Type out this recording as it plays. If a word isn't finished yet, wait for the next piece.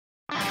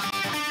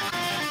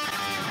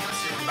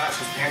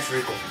Bachelor's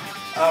Pantry.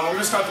 We're going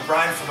to start the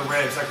brine for the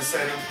ribs. Like I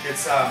said,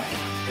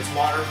 it's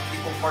water,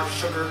 equal parts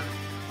sugar,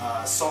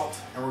 salt,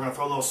 and we're going to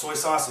throw a little soy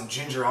sauce and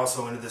ginger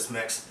also into this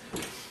mix.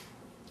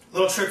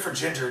 Little trick for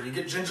ginger. You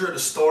get ginger at the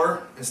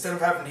store, instead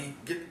of having to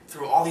get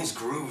through all these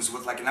grooves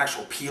with like an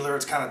actual peeler,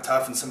 it's kind of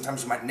tough and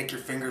sometimes you might nick your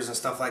fingers and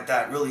stuff like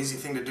that. Real easy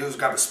thing to do is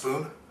grab a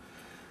spoon,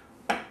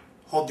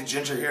 hold the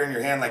ginger here in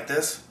your hand like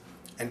this,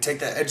 and take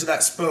that edge of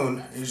that spoon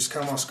and you just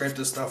kind of want to scrape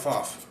this stuff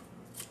off.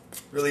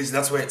 Really easy.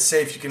 That's the way it's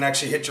safe. You can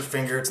actually hit your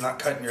finger. It's not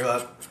cutting your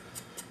lip.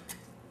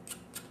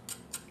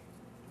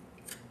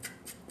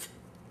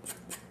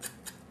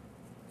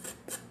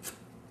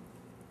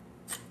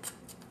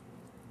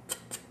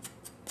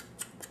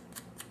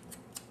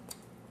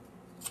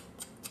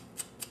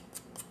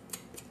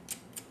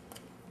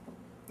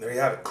 There you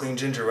have it. Clean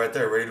ginger right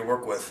there, ready to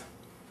work with.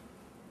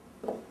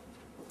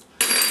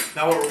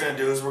 Now what we're going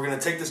to do is we're going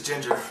to take this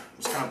ginger,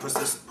 just kind of push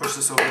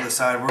this over to the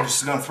side. We're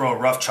just going to throw a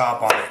rough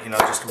chop on it, you know,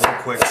 just a real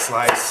quick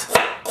slice.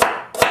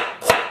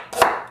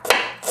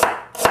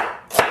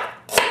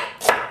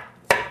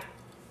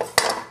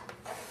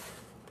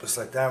 Just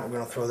like that, we're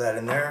going to throw that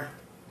in there.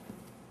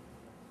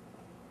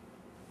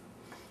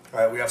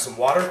 Alright, we have some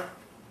water.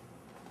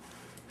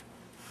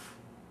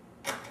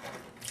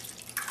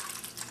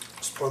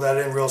 Just pour that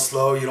in real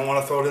slow. You don't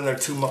want to throw it in there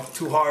too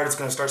hard, it's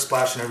going to start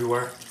splashing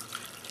everywhere.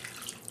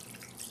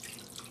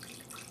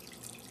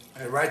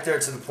 And right there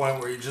to the point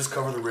where you just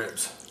cover the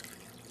ribs.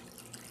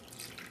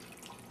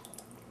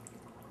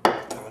 I'm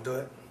going to do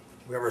it.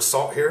 We have our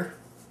salt here.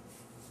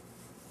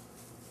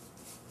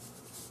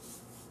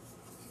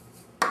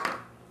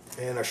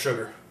 And our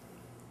sugar.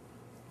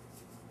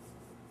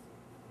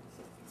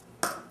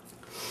 A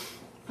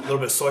little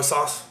bit of soy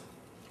sauce.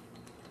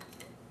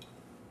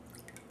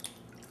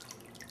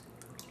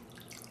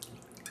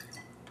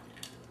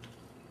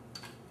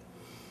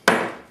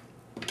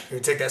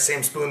 You take that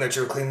same spoon that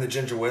you were cleaning the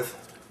ginger with.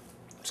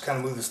 Just kind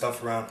of move the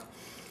stuff around.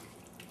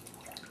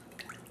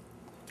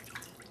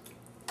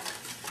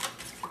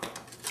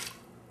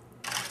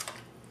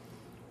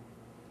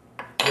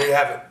 There you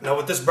have it. Now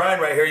with this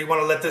brine right here, you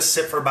want to let this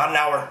sit for about an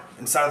hour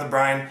inside of the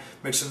brine.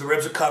 Make sure the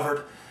ribs are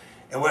covered.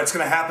 And what's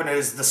going to happen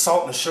is the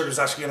salt and the sugar is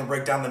actually going to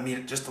break down the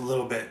meat just a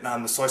little bit.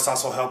 The soy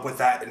sauce will help with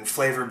that and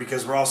flavor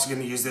because we're also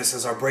going to use this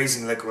as our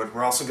braising liquid.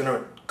 We're also going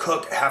to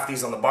cook half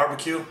these on the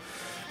barbecue.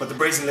 But the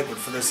braising liquid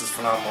for this is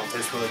phenomenal. It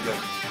tastes really good.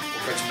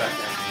 We'll catch you back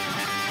there.